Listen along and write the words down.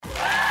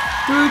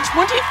Through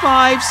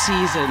 25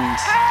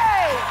 seasons,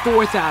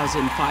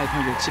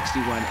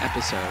 4,561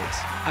 episodes,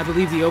 I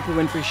believe The Oprah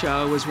Winfrey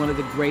Show was one of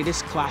the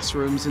greatest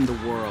classrooms in the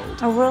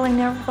world. I really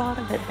never thought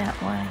of it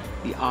that way.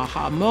 The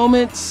aha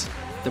moments,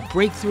 the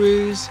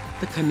breakthroughs,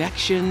 the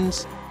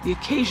connections, the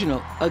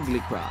occasional ugly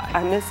cry.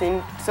 I miss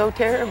him so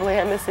terribly.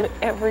 I miss him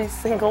every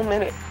single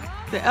minute.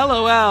 The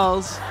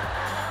LOLs,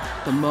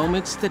 the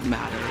moments that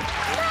mattered.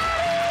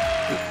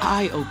 The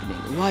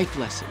eye-opening life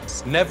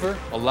lessons. Never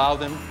allow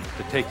them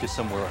to take you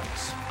somewhere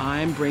else.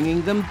 I'm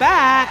bringing them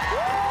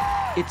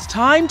back. It's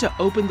time to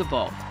open the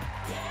vault.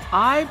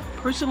 I've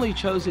personally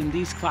chosen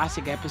these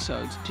classic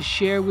episodes to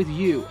share with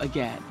you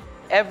again.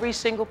 Every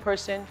single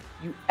person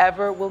you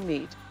ever will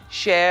meet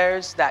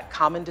shares that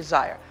common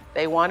desire.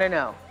 They want to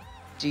know,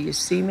 do you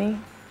see me?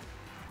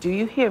 Do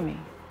you hear me?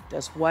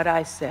 Does what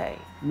I say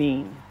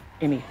mean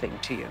anything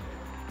to you?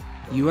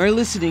 You are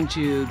listening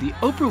to The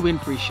Oprah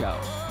Winfrey Show,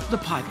 the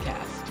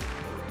podcast.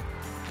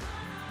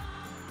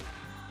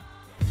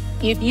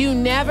 If you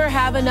never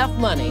have enough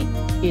money,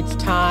 it's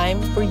time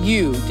for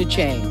you to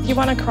change. You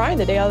want to cry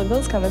the day all the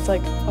bills come. It's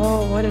like,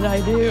 oh, what did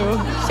I do?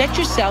 Set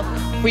yourself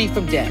free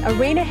from debt.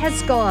 Arena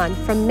has gone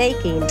from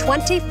making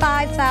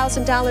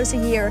 $25,000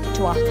 a year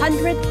to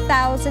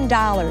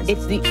 $100,000.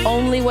 It's the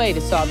only way to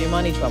solve your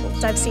money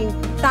troubles. I've seen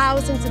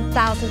thousands and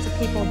thousands of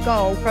people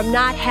go from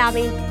not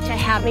having to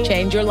having.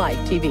 Change Your Life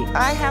TV.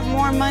 I have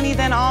more money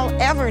than I'll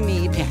ever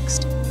need.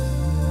 Next.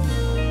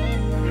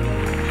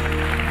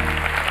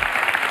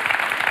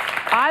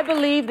 I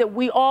believe that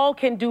we all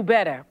can do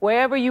better.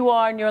 Wherever you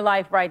are in your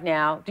life right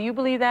now, do you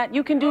believe that?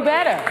 You can do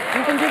better.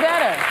 You can do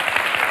better.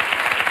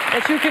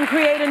 That you can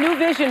create a new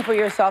vision for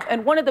yourself.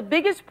 And one of the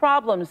biggest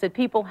problems that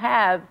people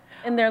have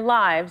in their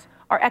lives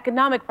are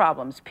economic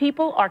problems.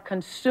 People are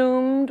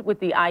consumed with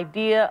the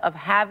idea of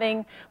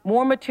having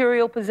more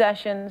material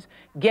possessions,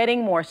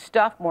 getting more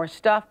stuff.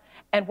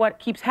 And what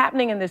keeps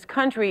happening in this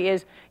country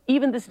is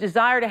even this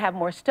desire to have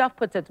more stuff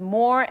puts us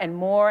more and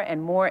more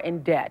and more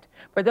in debt.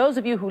 For those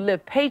of you who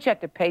live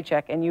paycheck to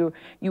paycheck and you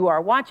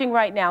are watching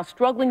right now,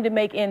 struggling to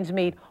make ends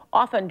meet,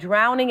 often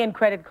drowning in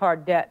credit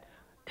card debt,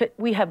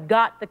 we have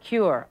got the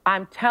cure.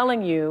 I'm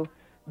telling you,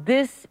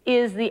 this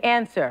is the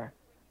answer.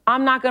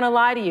 I'm not going to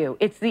lie to you.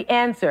 It's the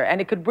answer, and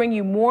it could bring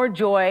you more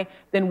joy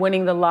than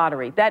winning the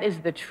lottery. That is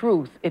the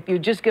truth, if you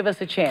just give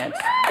us a chance.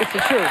 It's the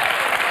truth.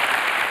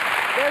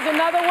 There's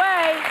another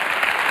way.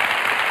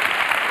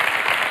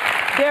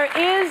 There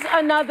is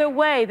another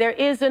way. There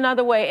is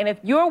another way. And if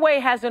your way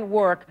hasn't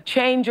worked,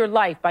 change your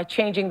life by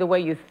changing the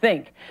way you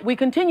think. We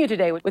continue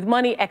today with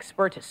money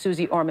expert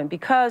Suze Orman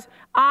because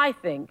I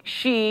think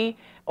she,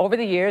 over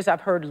the years,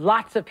 I've heard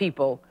lots of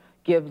people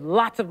give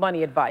lots of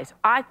money advice.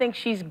 I think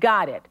she's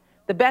got it.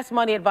 The best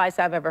money advice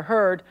I've ever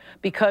heard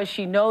because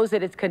she knows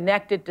that it's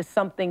connected to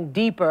something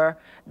deeper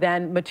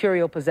than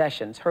material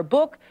possessions. Her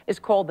book is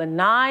called The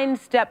 9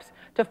 Steps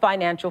to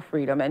Financial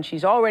Freedom, and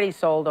she's already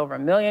sold over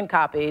 1 million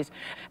copies.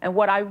 And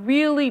what I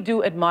really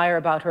do admire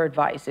about her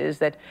advice is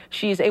that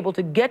she's able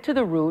to get to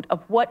the root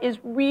of what is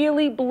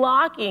really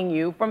blocking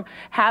you from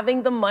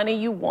having the money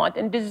you want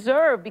and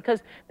deserve,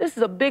 because this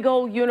is a big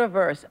old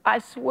universe. I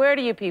swear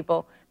to you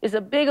people, it's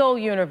a big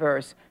old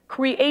universe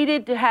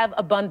created to have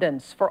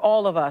abundance for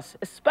all of us,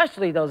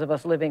 especially those of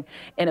us living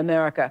in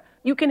America.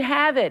 You can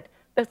have it.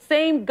 The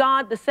same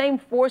God, the same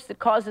force that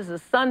causes the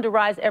sun to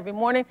rise every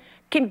morning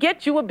can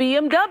get you a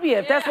BMW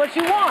if that's what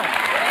you want.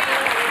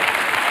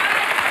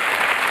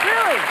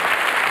 Really.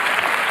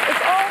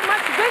 It's all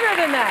much bigger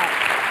than that.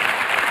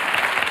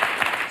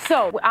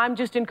 So I'm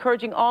just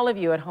encouraging all of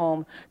you at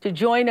home to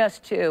join us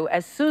too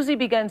as Suze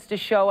begins to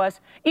show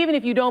us, even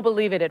if you don't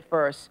believe it at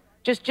first,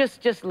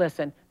 just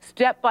listen,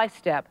 step by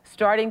step,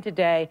 starting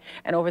today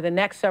and over the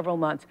next several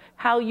months,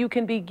 how you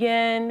can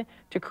begin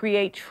to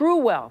create true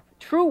wealth,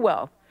 true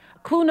wealth.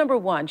 Clue number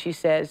 1, she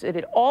says, that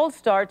it all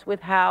starts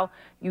with how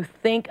you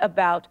think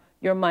about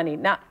your money.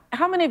 Now,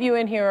 how many of you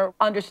in here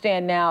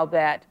understand now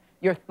that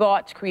your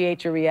thoughts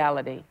create your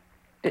reality?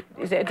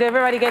 Does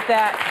everybody get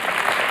that?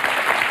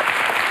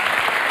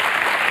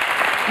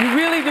 You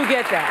really do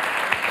get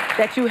that.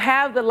 That you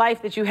have the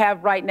life that you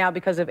have right now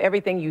because of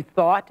everything you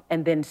thought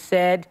and then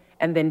said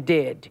and then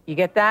did. You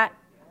get that?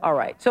 All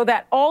right. So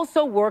that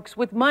also works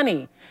with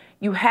money.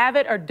 You have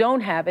it or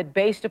don't have it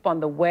based upon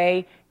the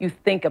way you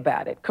think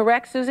about it.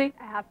 Correct, Suze?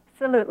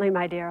 Absolutely,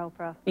 my dear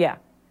Oprah. Yeah.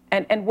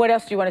 And what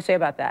else do you want to say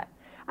about that?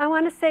 I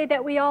want to say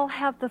that we all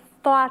have the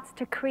thoughts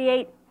to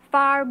create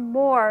far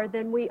more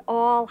than we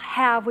all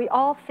have. We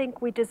all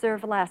think we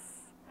deserve less.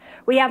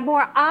 We have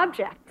more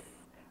objects,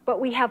 but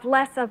we have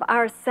less of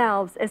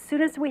ourselves. As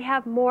soon as we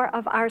have more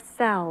of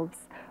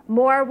ourselves,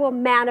 more will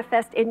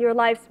manifest in your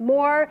lives,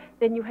 more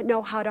than you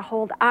know how to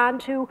hold on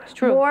to,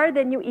 more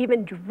than you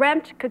even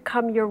dreamt could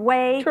come your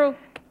way. True.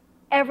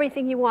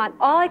 Everything you want.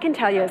 All I can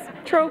tell you is,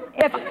 true.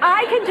 If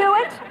I can do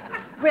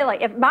it, really,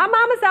 if my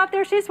mama's out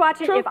there, she's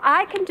watching, if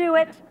I can do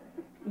it,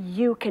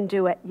 you can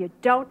do it. You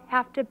don't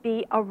have to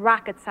be a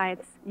rocket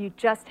science. You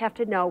just have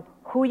to know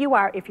who you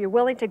are. If you're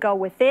willing to go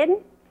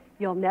within,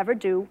 you'll never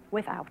do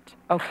without.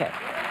 Okay.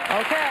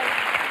 Okay.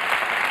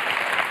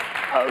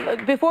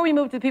 Before we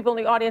move to the people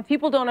in the audience,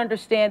 people don't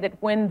understand that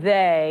when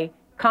they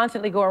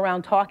constantly go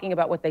around talking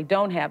about what they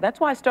don't have.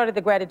 That's why I started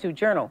the Gratitude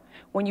Journal.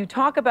 When you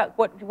talk about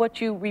what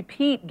you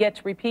repeat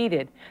gets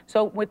repeated.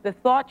 So with the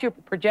thought you're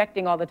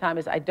projecting all the time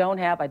is, I don't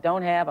have, I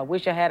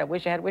wish I had, I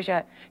wish I had, wish I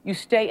had. You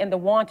stay in the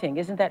wanting.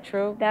 Isn't that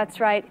true?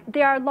 That's right.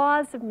 There are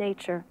laws of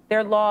nature. There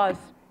are laws.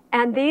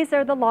 And these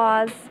are the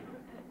laws.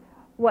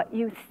 What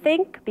you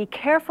think, be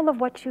careful of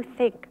what you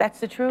think.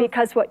 That's the truth.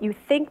 Because what you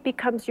think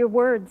becomes your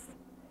words.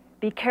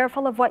 Be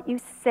careful of what you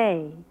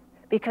say.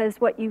 Because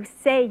what you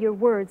say, your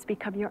words,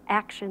 become your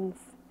actions.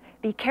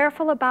 Be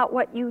careful about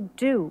what you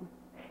do,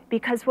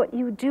 because what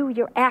you do,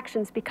 your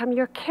actions, become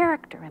your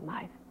character in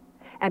life.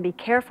 And be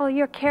careful of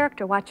your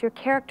character, watch your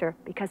character,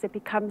 because it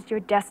becomes your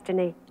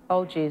destiny.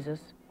 Oh, Jesus.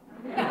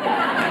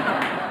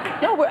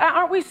 No,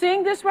 aren't we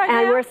seeing this right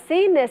now? And we're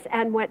seeing this,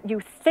 and what you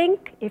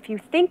think, if you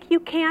think you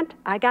can't,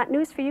 I got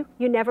news for you,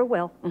 you never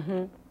will.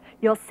 Mm-hmm.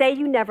 You'll say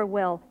you never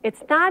will.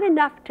 It's not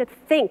enough to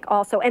think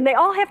also, and they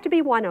all have to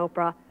be one,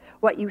 Oprah.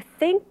 What you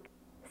think,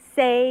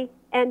 say,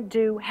 and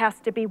do has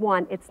to be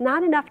one. It's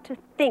not enough to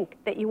think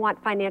that you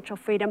want financial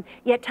freedom,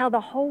 yet tell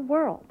the whole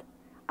world,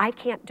 I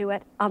can't do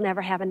it, I'll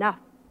never have enough.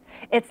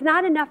 It's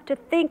not enough to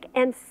think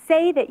and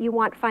say that you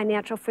want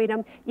financial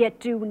freedom,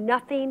 yet do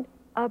nothing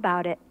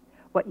about it.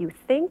 What you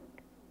think,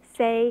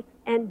 say,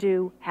 and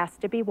do has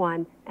to be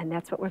one, and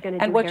that's what we're going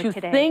to do here today. And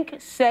what you think,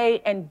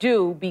 say, and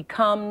do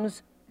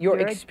becomes your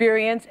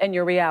experience and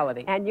your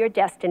reality. And your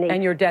destiny.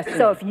 And your destiny.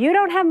 So if you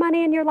don't have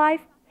money in your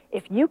life,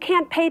 if you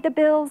can't pay the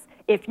bills,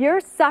 if you're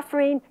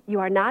suffering, you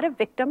are not a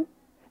victim.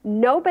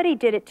 Nobody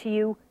did it to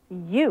you.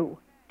 You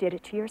did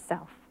it to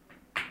yourself.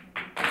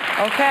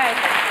 Okay.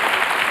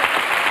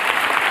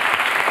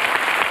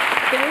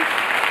 Think,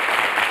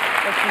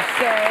 what you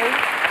say,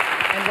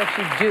 and what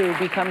you do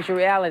becomes your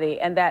reality.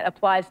 And that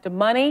applies to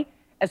money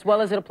as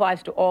well as it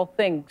applies to all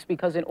things,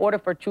 because in order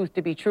for truth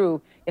to be true,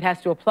 it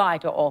has to apply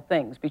to all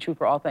things, be true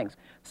for all things.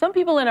 Some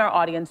people in our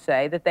audience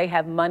say that they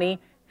have money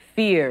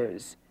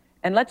fears.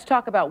 And let's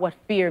talk about what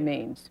fear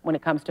means when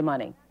it comes to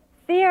money.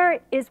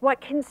 Fear is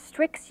what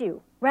constricts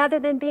you. Rather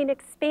than being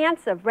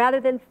expansive, rather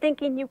than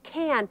thinking you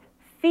can,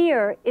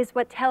 fear is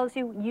what tells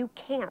you you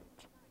can't.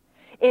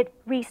 It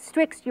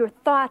restricts your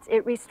thoughts,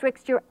 it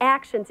restricts your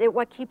actions, it's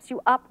what keeps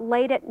you up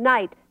late at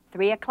night.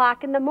 3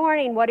 o'clock in the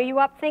morning, what are you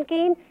up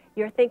thinking?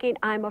 You're thinking,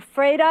 I'm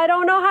afraid I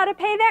don't know how to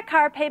pay that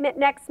car payment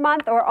next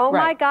month, or oh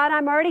my God,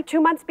 I'm already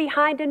 2 months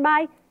behind in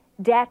my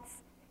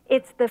debts.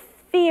 It's the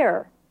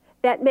fear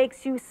that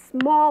makes you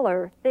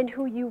smaller than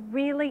who you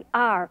really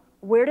are.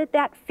 Where did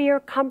that fear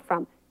come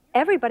from?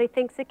 Everybody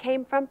thinks it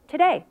came from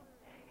today.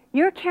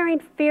 You're carrying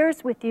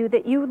fears with you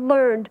that you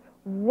learned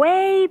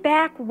way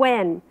back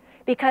when.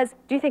 Because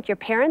do you think your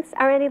parents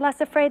are any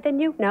less afraid than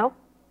you? No.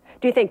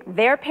 Do you think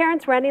their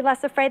parents were any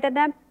less afraid than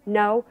them?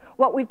 No.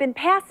 What we've been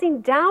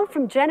passing down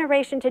from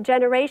generation to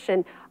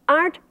generation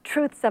aren't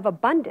truths of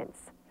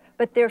abundance,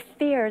 but they're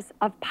fears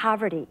of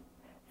poverty,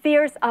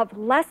 fears of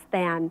less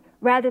than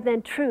rather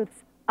than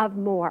truths of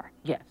more.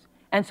 Yes.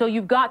 And so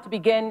you've got to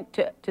begin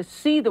to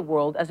see the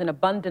world as an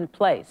abundant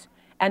place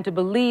and to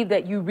believe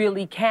that you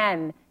really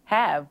can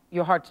have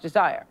your heart's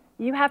desire.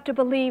 You have to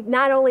believe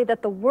not only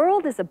that the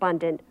world is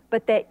abundant,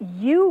 but that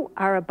you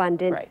are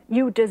abundant. Right.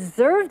 You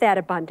deserve that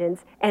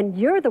abundance, and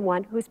you're the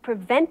one who's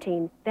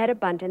preventing that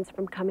abundance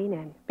from coming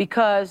in.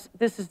 Because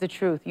this is the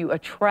truth. You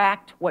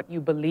attract what you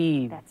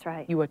believe. That's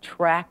right. You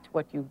attract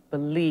what you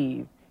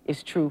believe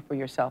is true for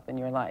yourself in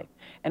your life.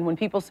 And when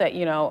people say,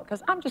 you know,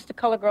 because I'm just a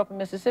colored girl from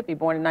Mississippi,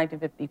 born in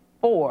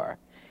 1954.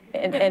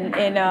 In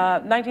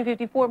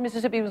 1954,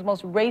 Mississippi was the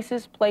most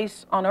racist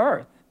place on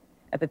earth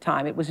at the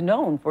time. It was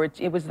known for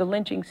it was the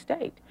lynching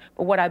state.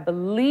 But what I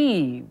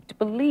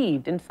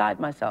believed inside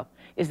myself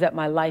is that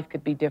my life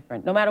could be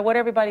different. No matter what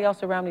everybody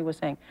else around me was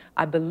saying,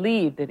 I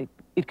believed that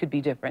it could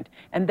be different.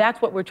 And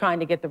that's what we're trying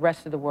to get the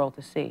rest of the world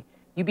to see.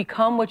 You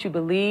become what you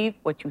believe,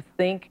 what you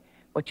think,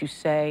 what you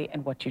say,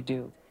 and what you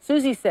do.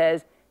 Suze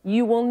says,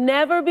 you will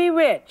never be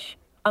rich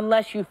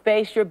unless you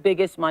face your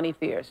biggest money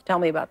fears. Tell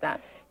me about that.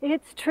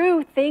 It's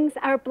true. Things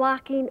are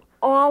blocking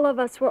all of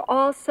us. We're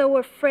all so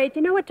afraid.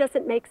 You know what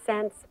doesn't make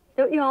sense?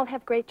 Don't you all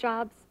have great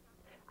jobs?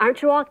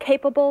 Aren't you all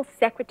capable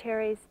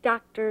secretaries,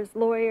 doctors,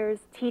 lawyers,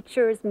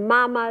 teachers,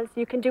 mamas?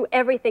 You can do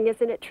everything,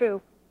 isn't it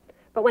true?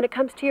 But when it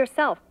comes to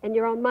yourself and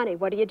your own money,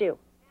 what do?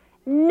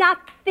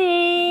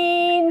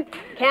 Nothing.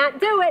 Can't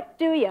do it,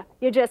 do you?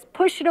 You just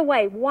push it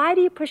away. Why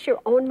do you push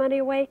your own money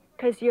away?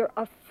 Because you're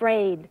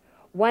afraid.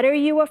 What are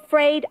you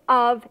afraid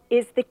of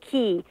is the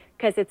key,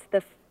 because it's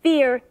the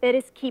fear that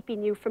is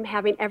keeping you from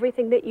having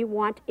everything that you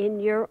want in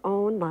your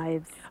own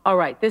lives. All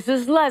right, this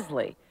is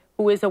Leslie,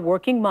 who is a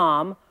working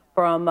mom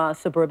from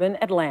suburban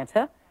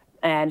Atlanta,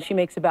 and she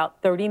makes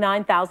about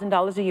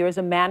 $39,000 a year as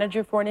a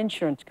manager for an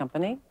insurance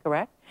company,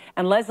 correct?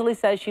 And Leslie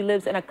says she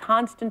lives in a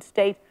constant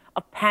state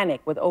of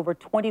panic with over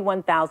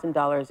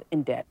 $21,000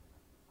 in debt.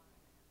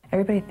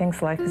 Everybody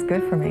thinks life is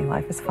good for me.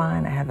 Life is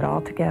fine. I have it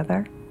all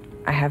together.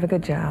 I have a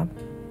good job.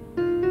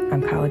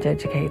 I'm college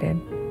educated.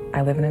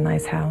 I live in a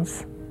nice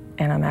house,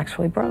 and I'm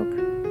actually broke.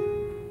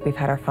 We've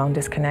had our phone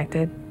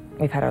disconnected,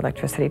 we've had our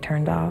electricity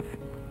turned off,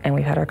 and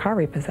we've had our car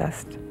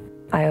repossessed.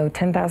 I owe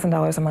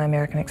 $10,000 on my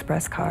American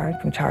Express card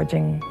from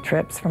charging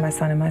trips for my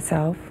son and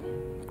myself,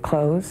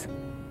 clothes,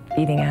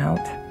 eating out.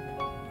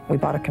 We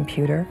bought a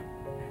computer.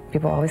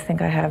 People always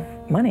think I have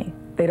money.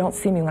 They don't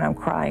see me when I'm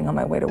crying on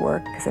my way to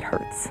work because it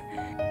hurts.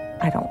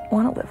 I don't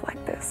want to live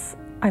like this.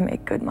 I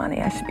make good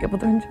money. I should be able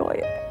to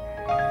enjoy it.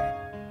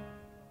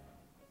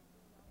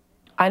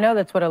 I know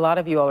that's what a lot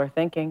of you all are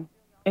thinking.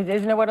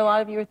 Isn't it what a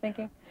lot of you are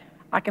thinking?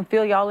 I can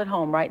feel y'all at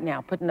home right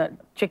now, putting a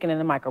chicken in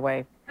the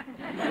microwave.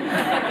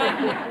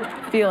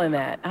 Feeling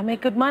that. I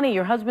make good money.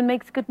 Your husband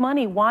makes good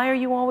money. Why are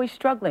you always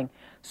struggling?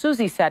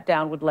 Suze sat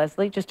down with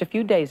Leslie just a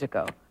few days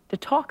ago to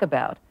talk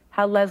about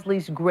how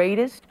Leslie's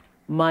greatest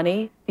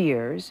money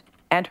fears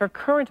and her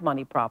current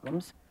money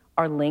problems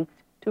are linked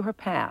to her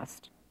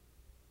past.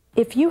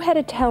 If you had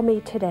to tell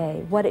me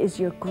today what is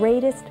your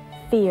greatest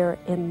fear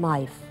in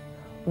life,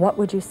 what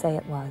would you say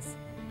it was?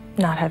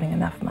 Not having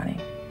enough money.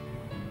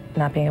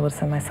 Not being able to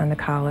send my son to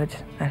college,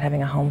 not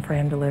having a home for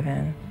him to live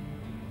in,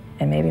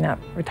 and maybe not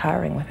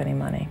retiring with any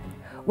money.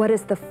 What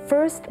is the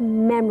first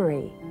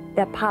memory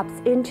that pops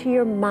into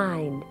your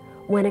mind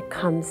when it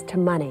comes to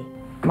money?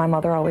 My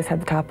mother always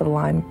had the top of the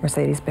line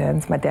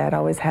Mercedes-Benz. My dad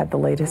always had the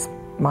latest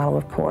model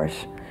of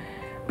Porsche.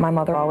 My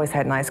mother always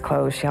had nice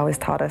clothes. She always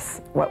taught us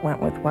what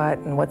went with what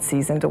and what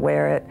season to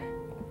wear it.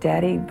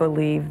 Daddy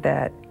believed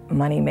that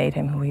money made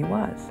him who he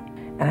was.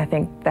 And I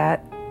think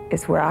that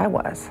is where I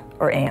was,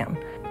 or am.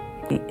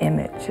 The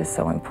image is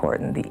so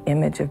important, the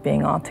image of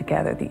being all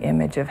together, the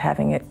image of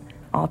having it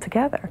all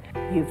together.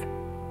 You've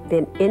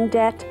been in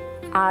debt,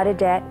 out of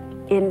debt,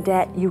 in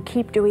debt. You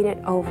keep doing it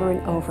over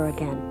and over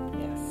again.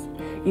 Yes.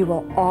 You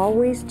will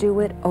always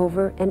do it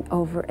over and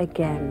over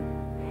again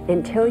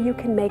until you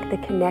can make the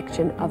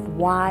connection of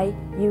why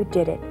you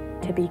did it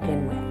to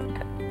begin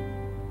with.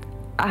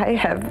 I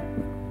have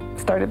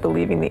started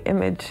believing the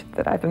image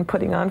that I've been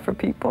putting on for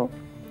people,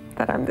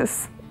 that I'm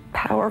this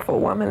powerful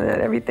woman,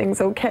 that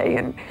everything's okay,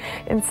 and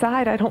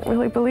inside I don't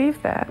really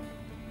believe that.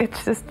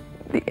 It's just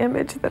the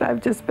image that I've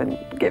just been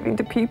giving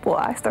to people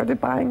I started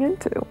buying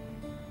into.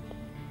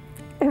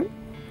 And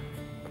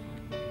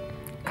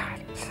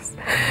God,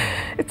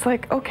 it's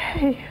like,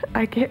 okay,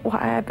 I get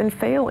why I've been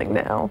failing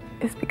now.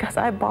 It's because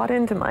I bought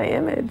into my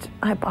image.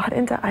 I bought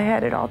into I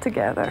had it all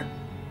together.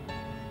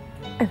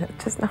 And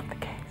it's just not the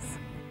case.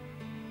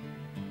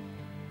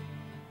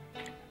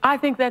 I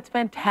think that's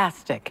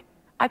fantastic.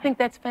 I think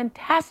that's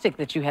fantastic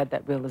that you had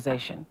that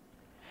realization.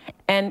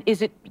 And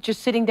is it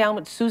just sitting down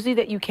with Suze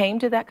that you came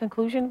to that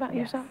conclusion about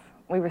yourself?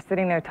 We were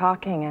sitting there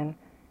talking,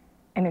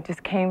 and it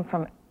just came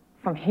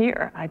from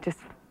here.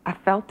 I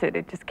felt it.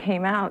 It just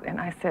came out, and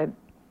I said,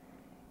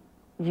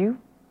 you've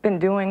been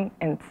doing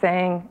and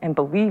saying and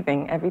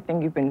believing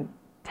everything you've been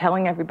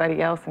telling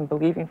everybody else and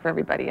believing for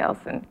everybody else,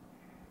 and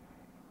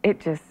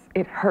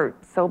it hurt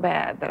so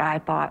bad that I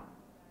thought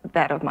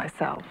that of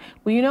myself.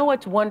 Well, you know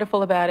what's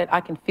wonderful about it?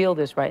 I can feel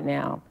this right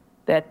now,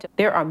 that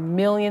there are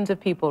millions of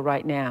people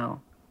right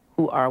now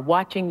who are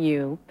watching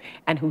you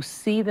and who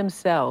see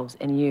themselves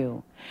in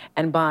you.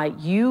 And by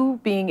you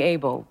being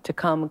able to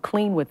come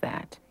clean with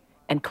that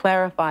and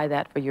clarify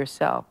that for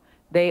yourself,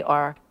 they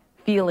are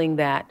feeling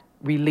that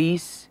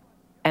release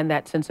and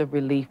that sense of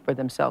relief for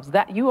themselves.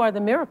 That you are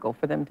the miracle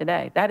for them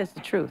today. That is the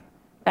truth.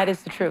 That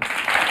is the truth.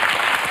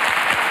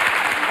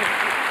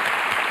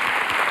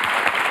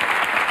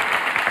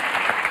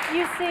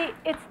 You see,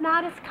 it's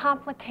not as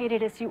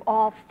complicated as you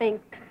all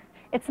think.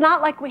 It's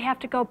not like we have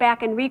to go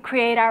back and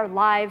recreate our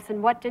lives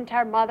and what didn't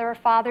our mother or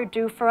father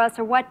do for us,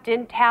 or what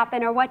didn't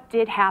happen or what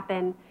did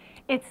happen.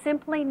 It's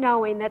simply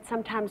knowing that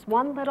sometimes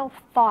one little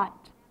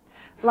thought.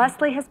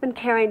 Leslie has been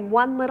carrying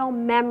one little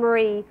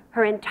memory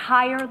her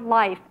entire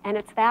life, and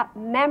it's that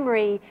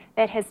memory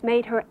that has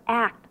made her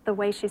act the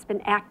way she's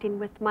been acting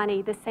with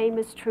money. The same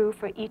is true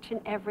for each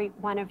and every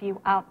one of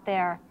you out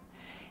there.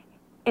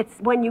 It's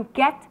when you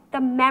get the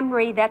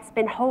memory that's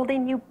been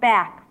holding you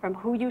back from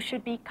who you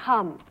should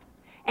become,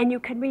 and you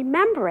can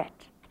remember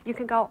it. You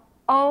can go,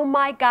 oh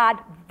my God,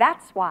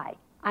 that's why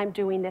I'm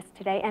doing this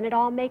today, and it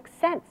all makes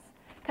sense.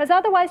 Because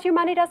otherwise your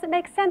money doesn't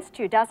make sense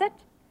to you, does it?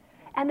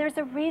 And there's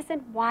a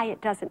reason why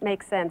it doesn't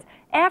make sense.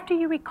 After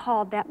you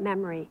recalled that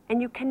memory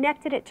and you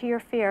connected it to your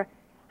fear,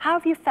 how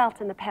have you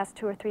felt in the past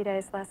 2 or 3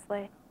 days,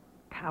 Leslie?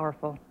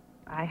 Powerful.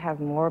 I have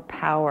more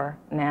power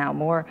now,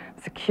 more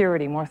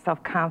security, more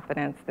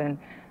self-confidence than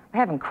I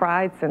haven't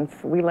cried since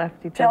we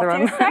left each other.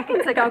 2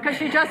 seconds ago, because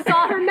she just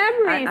saw her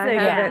memories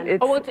again.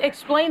 Oh, well,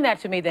 explain that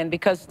to me then,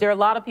 because there are a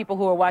lot of people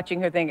who are watching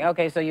her thinking,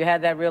 okay, so you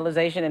had that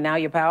realization and now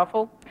you're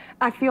powerful?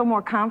 I feel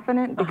more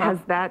confident because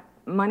that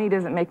money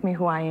doesn't make me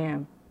who I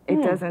am.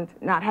 It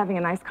doesn't, not having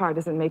a nice car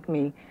doesn't make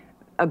me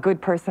a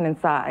good person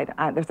inside.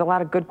 There's a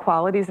lot of good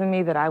qualities in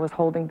me that I was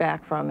holding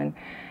back from, and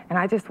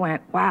I just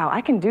went, wow,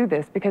 I can do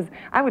this, because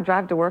I would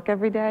drive to work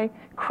every day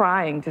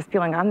crying, just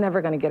feeling I'm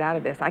never going to get out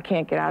of this. I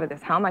can't get out of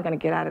this. How am I going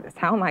to get out of this?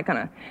 How am I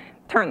going to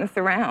turn this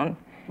around?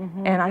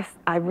 And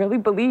I really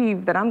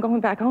believe that I'm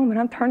going back home and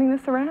I'm turning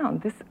this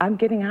around. I'm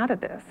getting out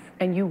of this.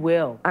 And you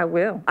will. I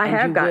will. I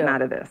have gotten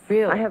out of this.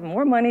 Really? I have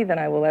more money than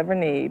I will ever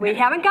need. We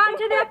haven't gotten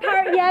to that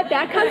part yet.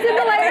 That comes in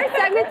the later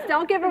segments.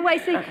 Don't give away.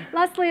 See,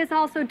 Leslie has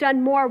also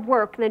done more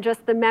work than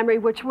just the memory,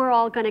 which we're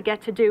all going to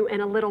get to do in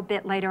a little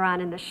bit later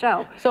on in the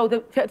show. So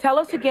tell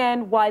us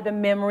again why the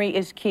memory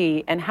is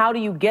key, and how do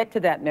you get to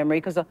that memory?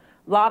 Because a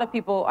lot of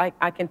people,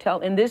 I can tell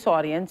in this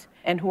audience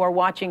and who are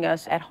watching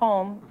us at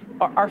home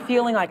are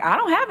feeling like, I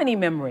don't have any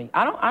memory.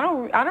 I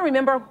don't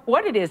remember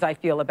what it is I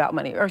feel about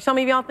money. Are some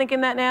of y'all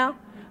thinking that now?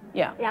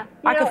 Yeah.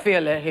 I can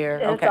feel it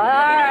here. Okay. All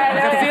right.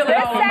 I can feel it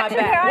all on my back.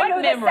 Here, What I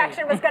knew memory? this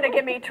section was going to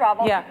give me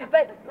trouble. Yeah.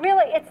 But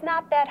really, it's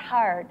not that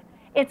hard.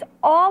 It's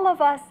all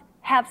of us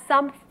have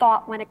some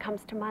thought when it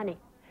comes to money.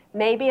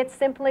 Maybe it's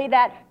simply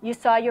that you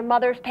saw your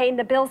mother paying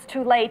the bills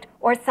too late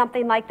or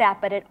something like that,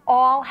 but it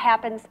all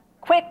happens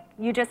quick.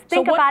 You just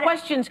think about it. So what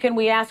questions can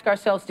we ask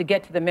ourselves to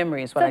get to the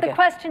memory is what I get. So the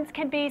questions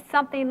can be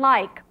something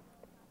like,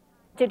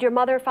 did your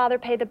mother or father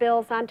pay the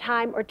bills on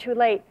time or too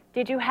late?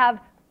 Did you have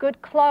good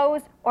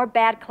clothes or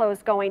bad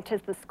clothes going to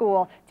the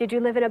school? Did you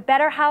live in a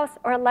better house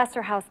or a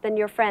lesser house than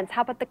your friends?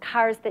 How about the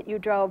cars that you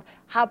drove?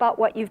 How about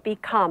what you've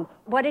become?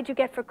 What did you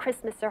get for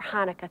Christmas or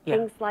Hanukkah?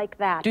 Things like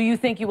that. Do you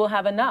think you will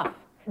have enough?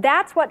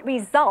 That's what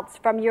results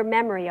from your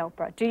memory,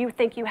 Oprah. Do you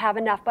think you have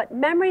enough? But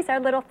memories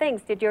are little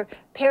things. Did your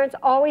parents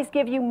always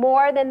give you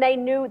more than they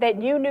knew, that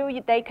you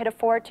knew they could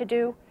afford to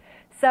do?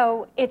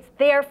 So it's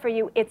there for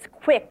you. It's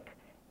quick.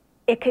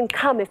 It can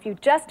come if you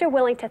just are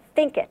willing to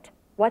think it.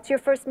 What's your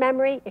first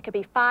memory? It could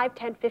be 5,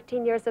 10,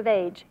 15 years of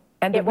age.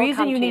 And the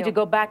reason you need to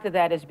go back to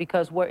that is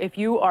because if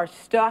you are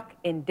stuck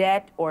in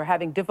debt or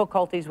having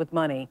difficulties with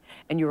money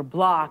and you're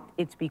blocked,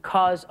 it's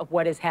because of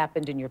what has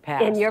happened in your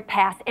past. In your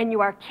past. And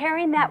you are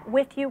carrying that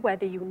with you,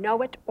 whether you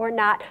know it or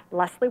not.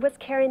 Leslie was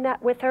carrying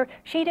that with her.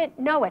 She didn't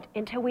know it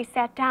until we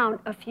sat down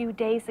a few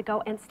days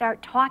ago and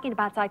start talking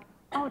about it. It's like,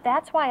 oh,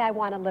 that's why I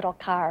want a little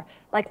car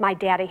like my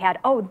daddy had.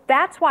 Oh,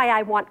 that's why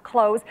I want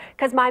clothes,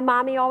 because my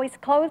mommy always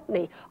clothed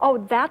me. Oh,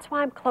 that's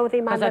why I'm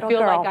clothing my little girl.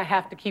 Because I feel like I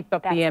have to keep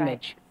up the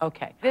image. Right.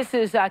 Okay. This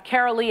is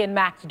Carolee and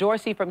Max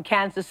Dorsey from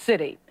Kansas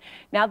City.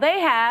 Now, they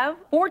have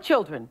 4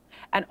 children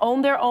and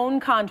own their own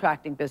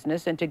contracting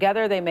business, and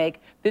together they make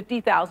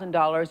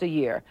 $50,000 a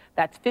year.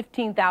 That's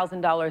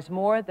 $15,000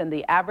 more than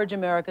the average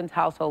American's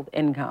household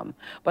income.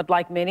 But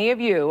like many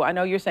of you, I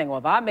know you're saying, well,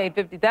 if I made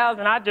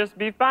 $50,000, I'd just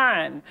be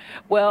fine.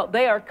 Well,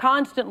 they are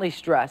constantly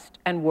stressed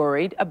and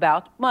worried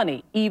about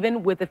money,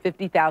 even with a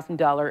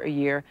 $50,000 a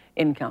year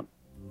income.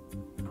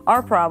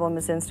 Our problem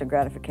is instant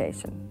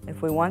gratification.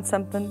 If we want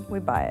something, we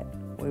buy it.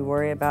 We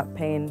worry about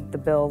paying the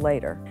bill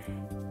later.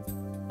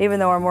 Even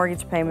though our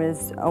mortgage payment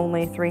is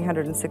only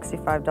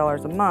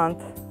 $365 a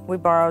month, we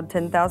borrowed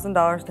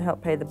 $10,000 to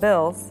help pay the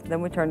bills,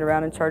 then we turned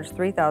around and charged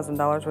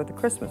 $3,000 worth of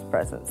Christmas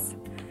presents.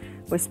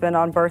 We spend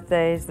on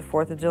birthdays, the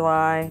 4th of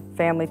July,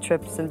 family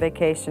trips and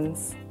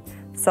vacations.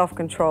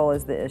 Self-control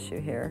is the issue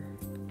here.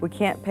 We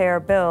can't pay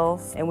our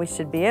bills, and we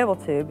should be able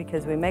to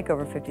because we make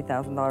over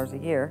 $50,000 a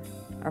year.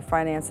 Our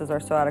finances are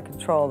so out of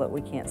control that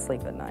we can't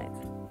sleep at night.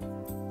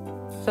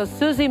 So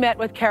Susie met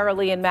with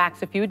Carolee and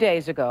Max a few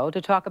days ago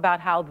to talk about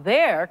how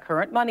their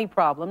current money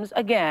problems,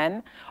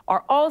 again,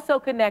 are also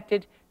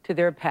connected to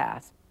their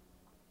past.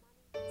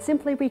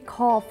 Simply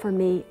recall for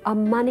me a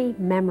money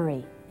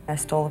memory. I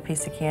stole a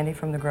piece of candy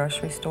from the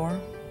grocery store,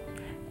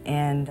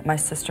 and my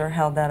sister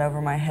held that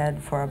over my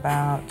head for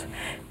about,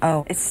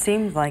 it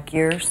seemed like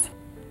years.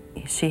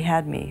 She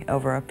had me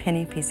over a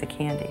penny piece of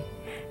candy,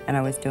 and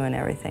I was doing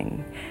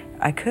everything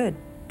I could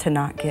to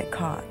not get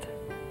caught.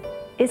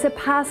 Is it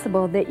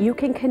possible that you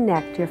can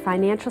connect your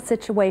financial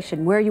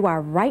situation where you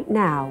are right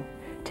now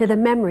to the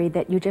memory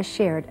that you just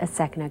shared a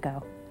second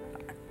ago?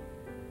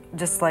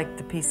 Just like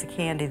the piece of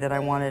candy that I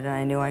wanted and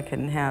I knew I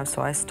couldn't have,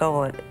 so I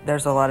stole it.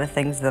 There's a lot of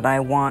things that I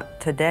want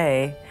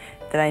today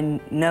that I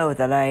know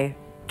that I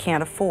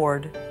can't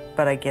afford,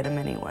 but I get them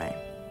anyway.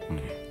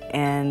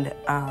 And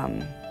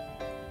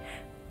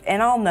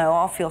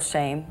I'll feel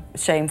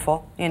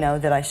shameful, you know,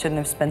 that I shouldn't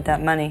have spent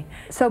that money.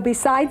 So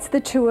besides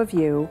the two of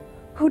you,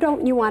 who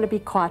don't you want to be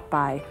caught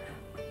by?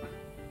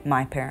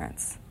 My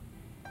parents.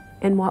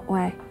 In what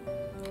way?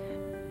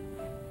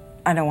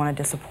 I don't want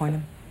to disappoint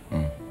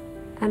them.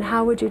 And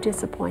how would you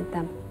disappoint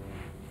them?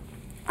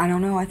 I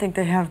don't know. I think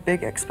they have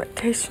big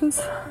expectations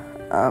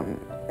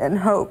and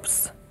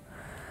hopes.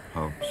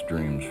 Hopes,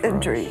 dreams. And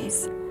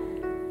dreams.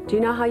 Do you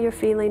know how you're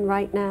feeling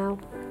right now?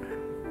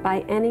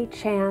 By any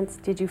chance,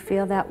 did you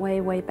feel that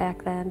way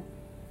back then?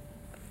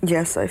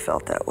 Yes, I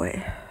felt that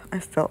way. I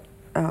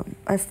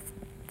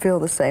feel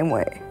the same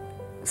way.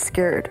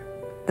 Scared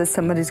that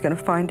somebody's going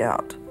to find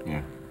out.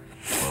 Yeah.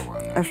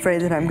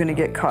 Afraid that I'm going to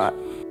get caught.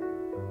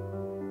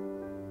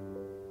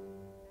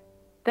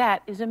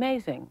 That is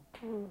amazing.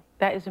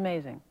 That is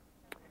amazing.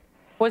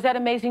 Was that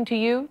amazing to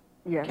you,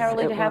 yes,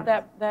 Carolee, to have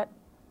that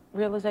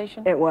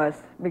realization? It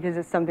was, because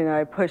it's something that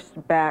I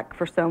pushed back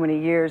for so many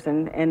years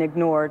and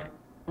ignored.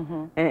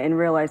 and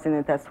realizing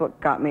that that's what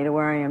got me to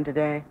where I am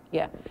today.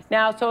 Yeah.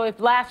 Now, so if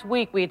last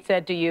week we had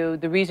said to you,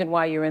 the reason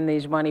why you're in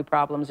these money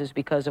problems is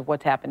because of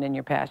what's happened in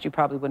your past, you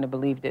probably wouldn't have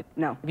believed it.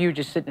 No. If you were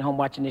just sitting home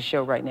watching this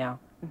show right now,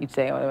 you'd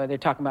say, oh, they're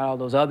talking about all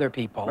those other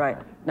people. Right.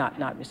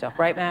 Not yourself.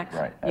 Right, Max?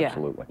 Right,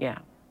 absolutely. Yeah.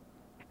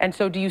 And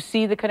so do you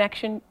see the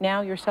connection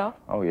now yourself?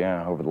 Oh,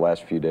 yeah. Over the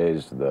last few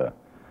days, the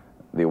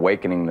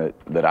awakening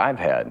that I've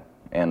had,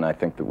 and I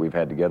think that we've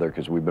had together,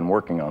 because we've been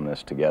working on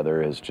this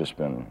together, has just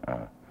been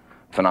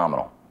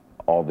phenomenal.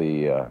 All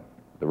the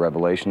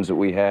revelations that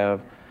we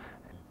have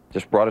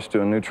just brought us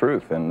to a new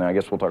truth, and I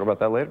guess we'll talk about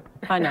that later.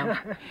 I know.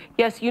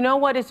 Yes, you know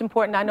what is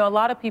important? I know a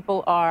lot of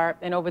people are,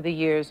 and over the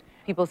years,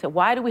 people say,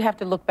 why do we have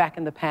to look back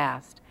in the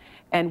past?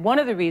 And one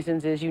of the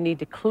reasons is you need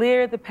to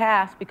clear the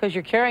past because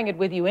you're carrying it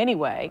with you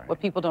anyway, what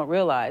people don't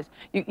realize.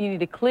 You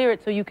need to clear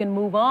it so you can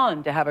move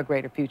on to have a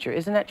greater future.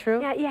 Isn't that true?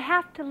 Yeah, you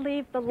have to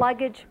leave the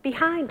luggage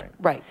behind.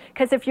 Right.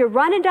 Because if you're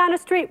running down a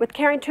street with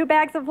carrying 2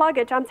 bags of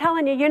luggage, I'm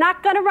telling you, you're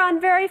not going to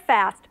run very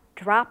fast.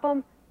 Drop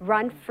them,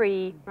 run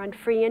free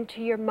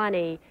into your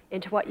money,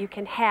 into what you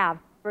can have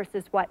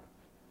versus what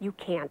you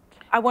can't.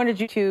 I wanted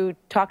you to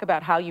talk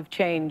about how you've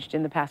changed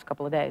in the past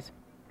couple of days.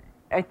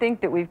 I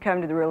think that we've come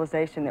to the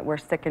realization that we're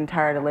sick and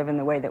tired of living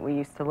the way that we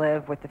used to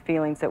live with the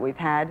feelings that we've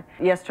had.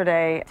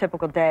 Yesterday, a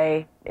typical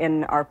day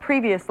in our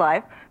previous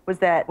life was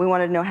that we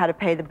wanted to know how to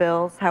pay the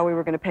bills, how we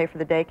were going to pay for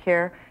the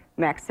daycare.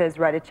 Max says,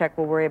 write a check,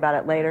 we'll worry about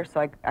it later.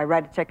 So I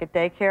write a check at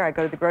daycare, I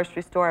go to the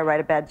grocery store, I write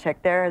a bad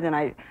check there, and then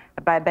I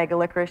buy a bag of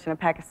licorice and a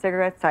pack of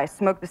cigarettes, I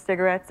smoke the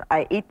cigarettes,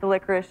 I eat the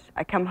licorice,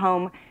 I come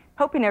home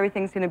hoping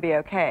everything's going to be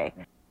okay.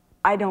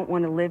 I don't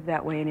want to live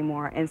that way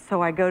anymore, and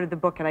so I go to the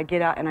book and I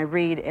get out and I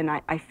read and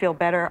I feel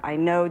better. I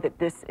know that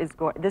this is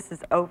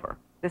over.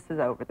 This is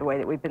over. The way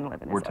that we've been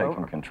living is over. We're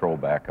taking control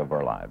back of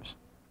our lives,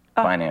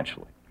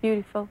 financially.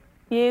 Beautiful.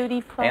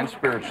 Beautiful. And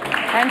spiritually.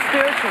 And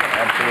spiritually.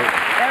 Absolutely.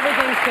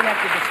 Everything's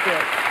connected to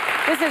spirit.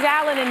 This is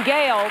Alan and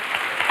Gail.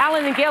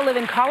 Alan and Gail live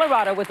in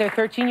Colorado with their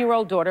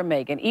 13-year-old daughter,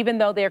 Megan. Even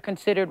though they're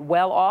considered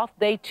well off,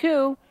 they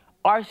too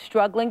are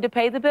struggling to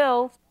pay the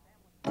bills.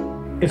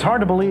 It's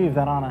hard to believe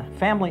that on a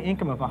family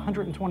income of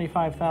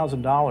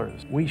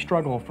 $125,000, we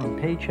struggle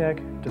from paycheck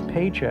to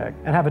paycheck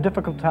and have a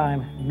difficult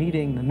time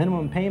meeting the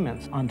minimum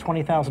payments on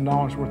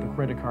 $20,000 worth of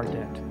credit card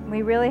debt.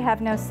 We really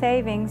have no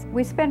savings.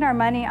 We spend our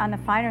money on the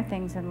finer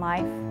things in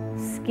life: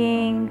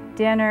 skiing,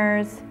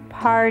 dinners,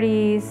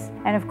 parties,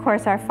 and of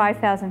course our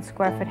 5,000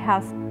 square foot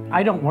house.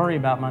 I don't worry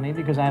about money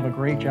because I have a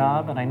great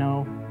job and I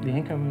know the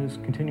income is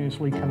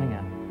continuously coming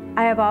in.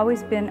 I have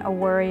always been a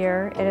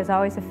worrier. It has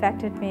always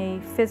affected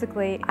me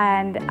physically,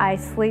 and I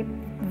sleep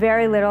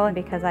very little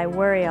because I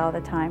worry all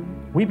the time.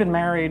 We've been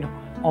married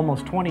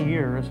almost 20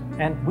 years,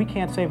 and we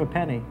can't save a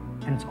penny,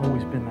 and it's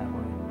always been that way.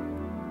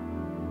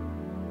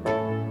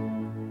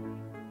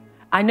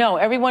 I know,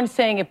 everyone's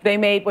saying if they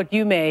made what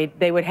you made,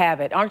 they would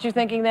have it. Aren't you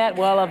thinking that?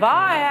 Well, if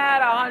I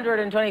had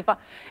 125,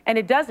 and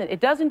it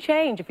doesn't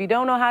change. If you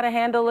don't know how to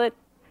handle it.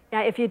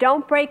 Now, if you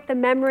don't break the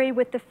memory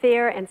with the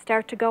fear and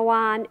start to go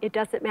on, it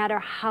doesn't matter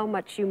how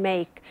much you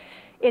make.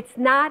 It's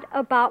not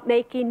about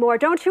making more.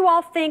 Don't you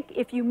all think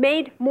if you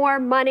made more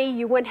money,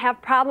 you wouldn't have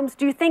problems?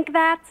 Do you think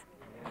that?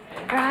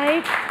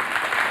 Right?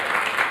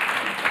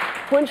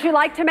 Wouldn't you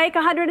like to make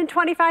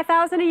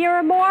 $125,000 a year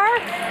or more?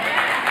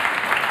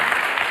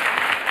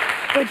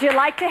 Would you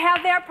like to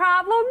have their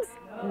problems?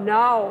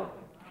 No.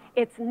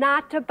 It's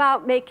not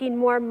about making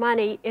more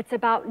money. It's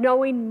about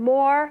knowing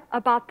more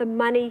about the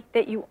money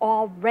that you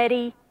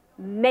already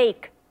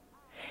make.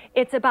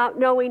 It's about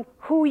knowing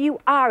who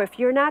you are. If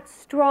you're not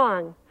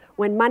strong,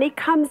 when money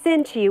comes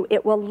into you,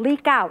 it will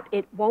leak out.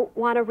 It won't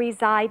want to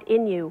reside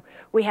in you.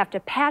 We have to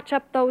patch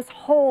up those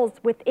holes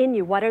within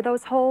you. What are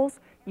those holes?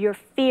 Your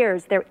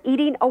fears. They're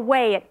eating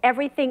away at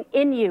everything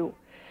in you.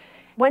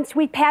 Once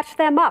we patch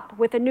them up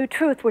with a new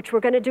truth, which we're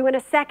going to do in a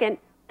second,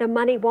 the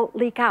money won't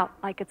leak out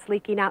like it's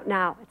leaking out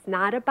now. It's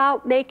not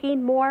about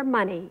making more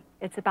money.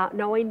 It's about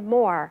knowing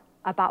more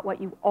about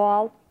what you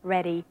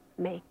already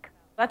make.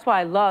 That's why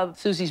I love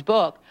Suze's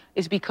book,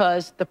 is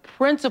because the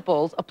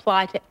principles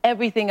apply to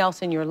everything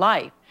else in your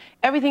life.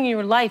 Everything in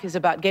your life is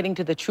about getting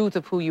to the truth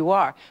of who you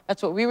are.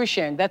 That's what we were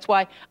sharing. That's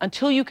why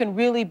until you can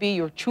really be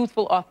your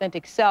truthful,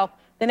 authentic self,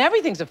 then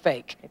everything's a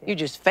fake. You're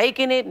just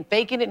faking it and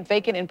faking it and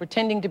faking it and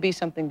pretending to be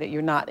something that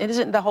you're not. It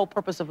isn't the whole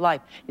purpose of life,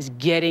 is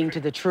getting to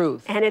the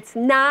truth. And it's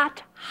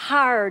not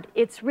hard.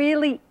 It's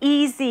really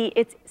easy.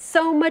 It's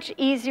so much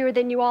easier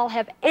than you all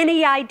have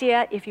any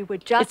idea if you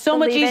would just It's so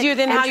much believe easier it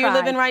than and how you're try.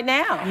 living right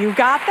now. You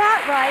got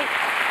that right.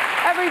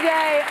 Every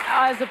day,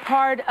 as a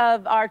part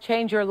of our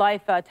Change Your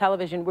Life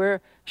television,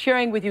 we're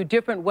sharing with you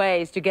different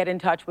ways to get in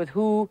touch with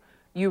who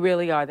you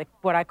really are,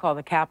 what I call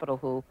the capital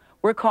who.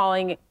 We're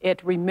calling it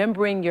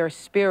Remembering Your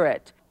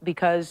Spirit,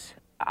 because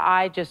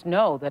I just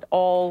know that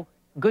all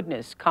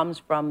goodness comes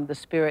from the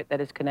spirit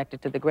that is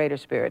connected to the greater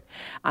spirit.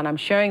 And I'm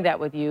sharing that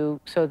with you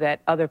so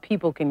that other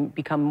people can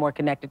become more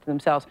connected to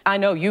themselves. I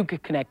know you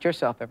could connect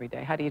yourself every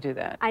day. How do you do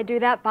that? I do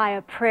that by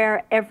a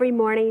prayer every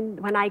morning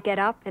when I get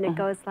up, and it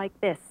goes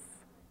like this.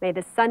 May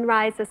the sun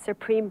rise of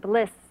supreme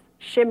bliss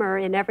shimmer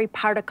in every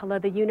particle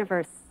of the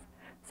universe.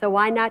 So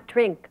why not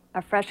drink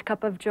a fresh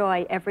cup of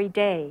joy every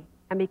day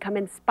and become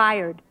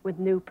inspired with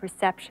new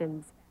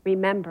perceptions?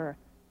 Remember,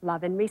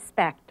 love and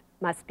respect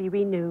must be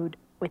renewed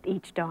with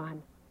each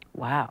dawn.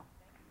 Wow,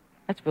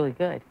 that's really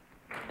good.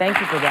 Thank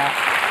you for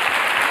that.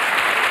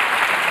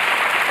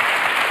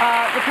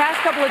 The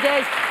past couple of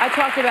days, I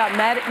talked about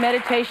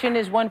meditation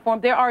is one form.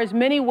 There are as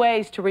many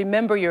ways to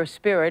remember your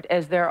spirit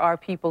as there are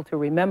people to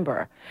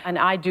remember. And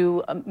I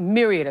do a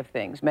myriad of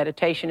things.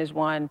 Meditation is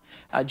one,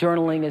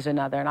 journaling is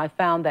another. And I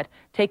found that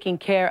taking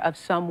care of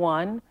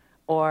someone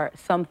or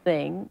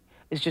something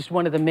is just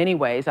one of the many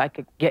ways I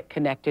could get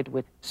connected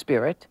with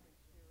spirit.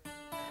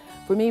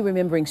 For me,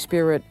 remembering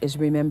spirit is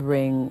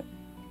remembering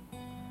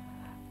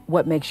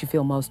what makes you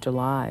feel most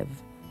alive.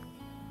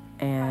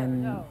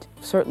 And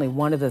certainly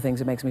one of the things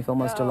that makes me feel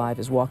most alive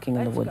is walking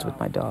in the woods with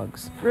my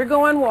dogs. We're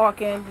going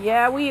walking.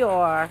 Yeah, we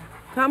are.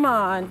 Come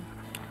on.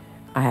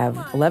 I have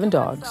 11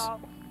 dogs,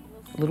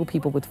 little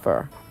people with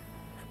fur.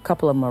 A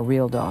couple of them are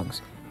real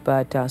dogs,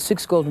 but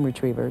 6 golden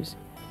retrievers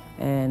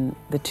and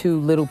the 2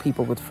 little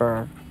people with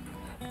fur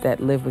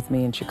that live with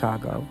me in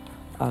Chicago,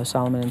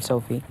 Solomon and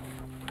Sophie.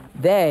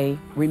 They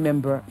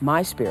remember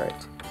my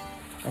spirit,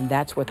 and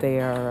that's what they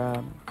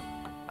are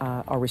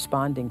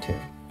responding to.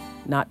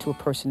 Not to a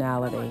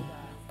personality,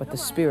 but the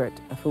spirit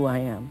of who I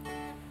am.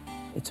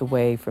 It's a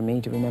way for me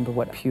to remember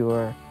what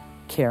pure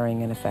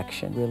caring and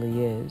affection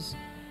really is.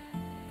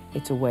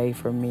 It's a way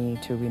for me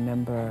to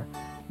remember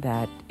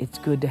that it's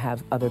good to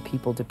have other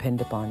people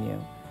depend upon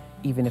you,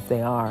 even if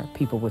they are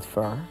people with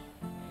fur.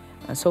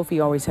 Sophie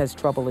always has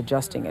trouble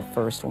adjusting at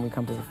first when we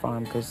come to the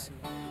farm because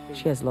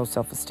she has low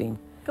self-esteem.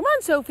 Come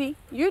on, Sophie,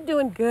 you're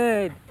doing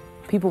good.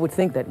 People would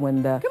think that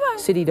when the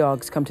city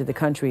dogs come to the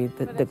country,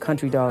 the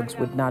country dogs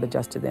would not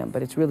adjust to them,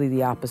 but it's really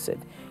the opposite.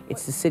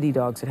 It's the city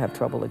dogs that have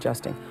trouble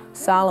adjusting.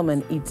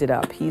 Solomon eats it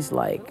up. He's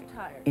like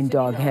in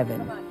dog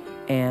heaven,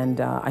 and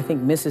I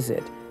think misses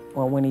it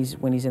when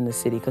he's in the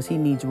city because he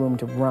needs room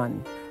to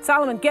run.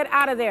 Solomon, get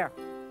out of there.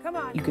 Come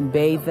on. You can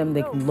bathe them.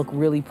 They can look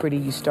really pretty.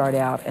 You start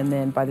out, and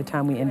then by the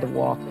time we end the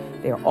walk,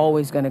 they're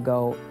always going to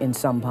go in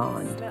some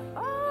pond.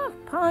 Oh,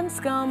 pond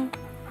scum.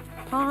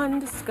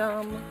 Pond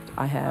scum.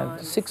 I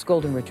have 6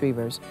 golden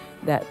retrievers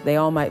that they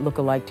all might look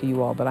alike to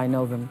you all, but I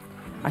know them.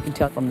 I can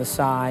tell from the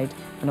side.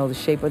 I know the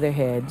shape of their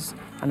heads.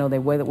 I know the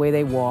way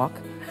they walk.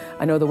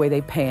 I know the way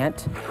they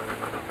pant.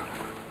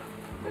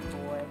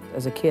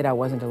 As a kid, I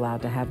wasn't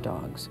allowed to have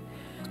dogs.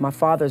 My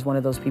father is one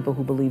of those people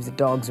who believes that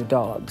dogs are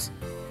dogs.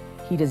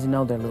 He doesn't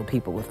know they're little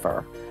people with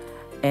fur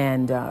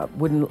and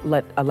wouldn't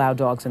allow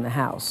dogs in the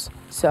house.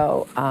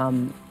 So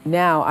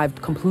now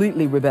I've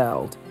completely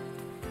rebelled.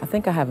 I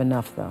think I have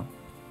enough, though.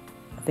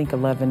 I think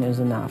 11 is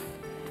enough.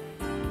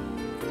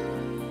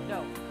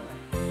 No.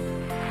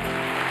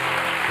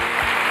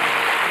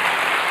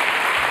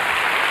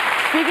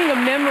 Speaking of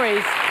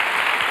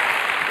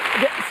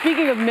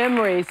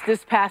memories,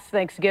 this past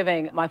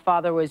Thanksgiving, my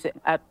father was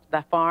at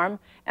the farm,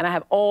 and I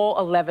have all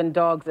 11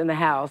 dogs in the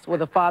house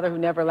with a father who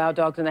never allowed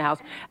dogs in the house.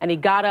 And he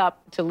got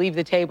up to leave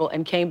the table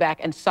and came back,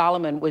 and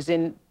Solomon was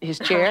in his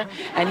chair,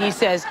 and he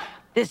says,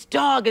 "This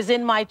dog is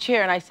in my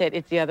chair." And I said,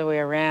 "It's the other way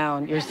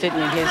around. You're sitting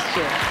in his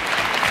chair."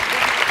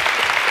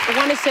 I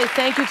want to say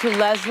thank you to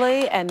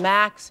Leslie and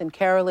Max and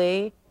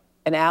Carolee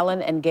and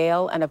Alan and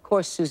Gail and, of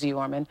course, Suze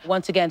Orman.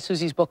 Once again,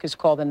 Susie's book is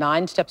called The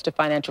 9 Steps to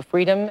Financial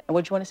Freedom. And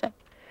what did you want to say?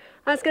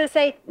 I was going to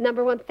say,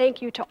 number one,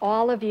 thank you to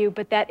all of you,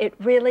 but that it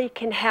really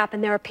can happen.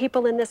 There are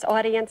people in this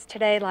audience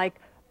today like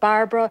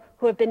Barbara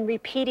who have been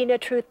repeating a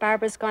truth.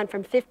 Barbara's gone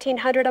from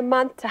 $1,500 a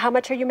month to how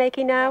much are you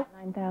making now?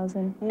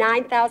 $9,000.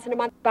 $9,000 a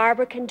month.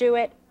 Barbara can do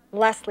it.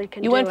 Leslie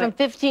can do it. You went from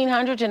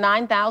 $1,500 to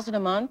 $9,000 a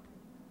month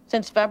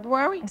since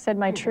February? I said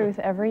my truth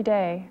every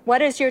day.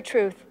 What is your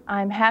truth?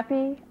 I'm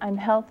happy, I'm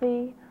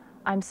healthy,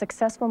 I'm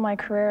successful in my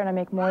career, and I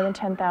make more than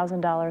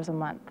 $10,000 a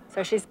month.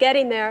 So she's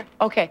getting there.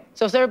 Okay,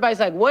 so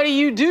everybody's like, what do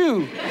you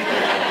do?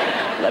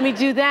 Let me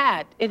do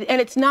that. And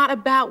it's not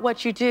about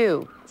what you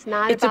do.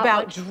 It's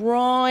about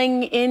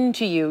drawing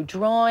into you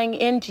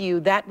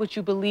that which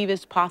you believe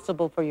is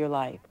possible for your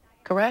life.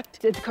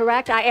 Correct? It's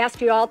correct. I ask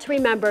you all to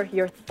remember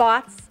your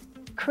thoughts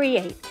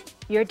create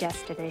your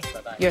destiny.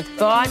 Your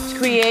thoughts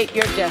create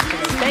your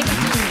destiny. Thank you.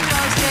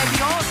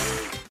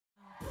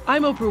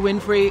 I'm Oprah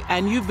Winfrey,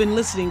 and you've been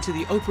listening to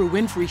The Oprah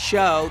Winfrey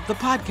Show, the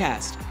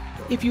podcast.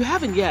 If you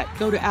haven't yet,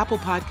 go to Apple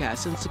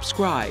Podcasts and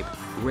subscribe,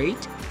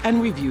 rate,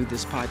 and review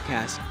this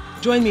podcast.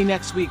 Join me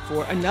next week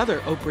for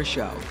another Oprah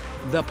Show,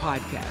 the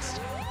podcast.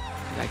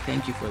 And I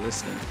thank you for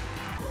listening.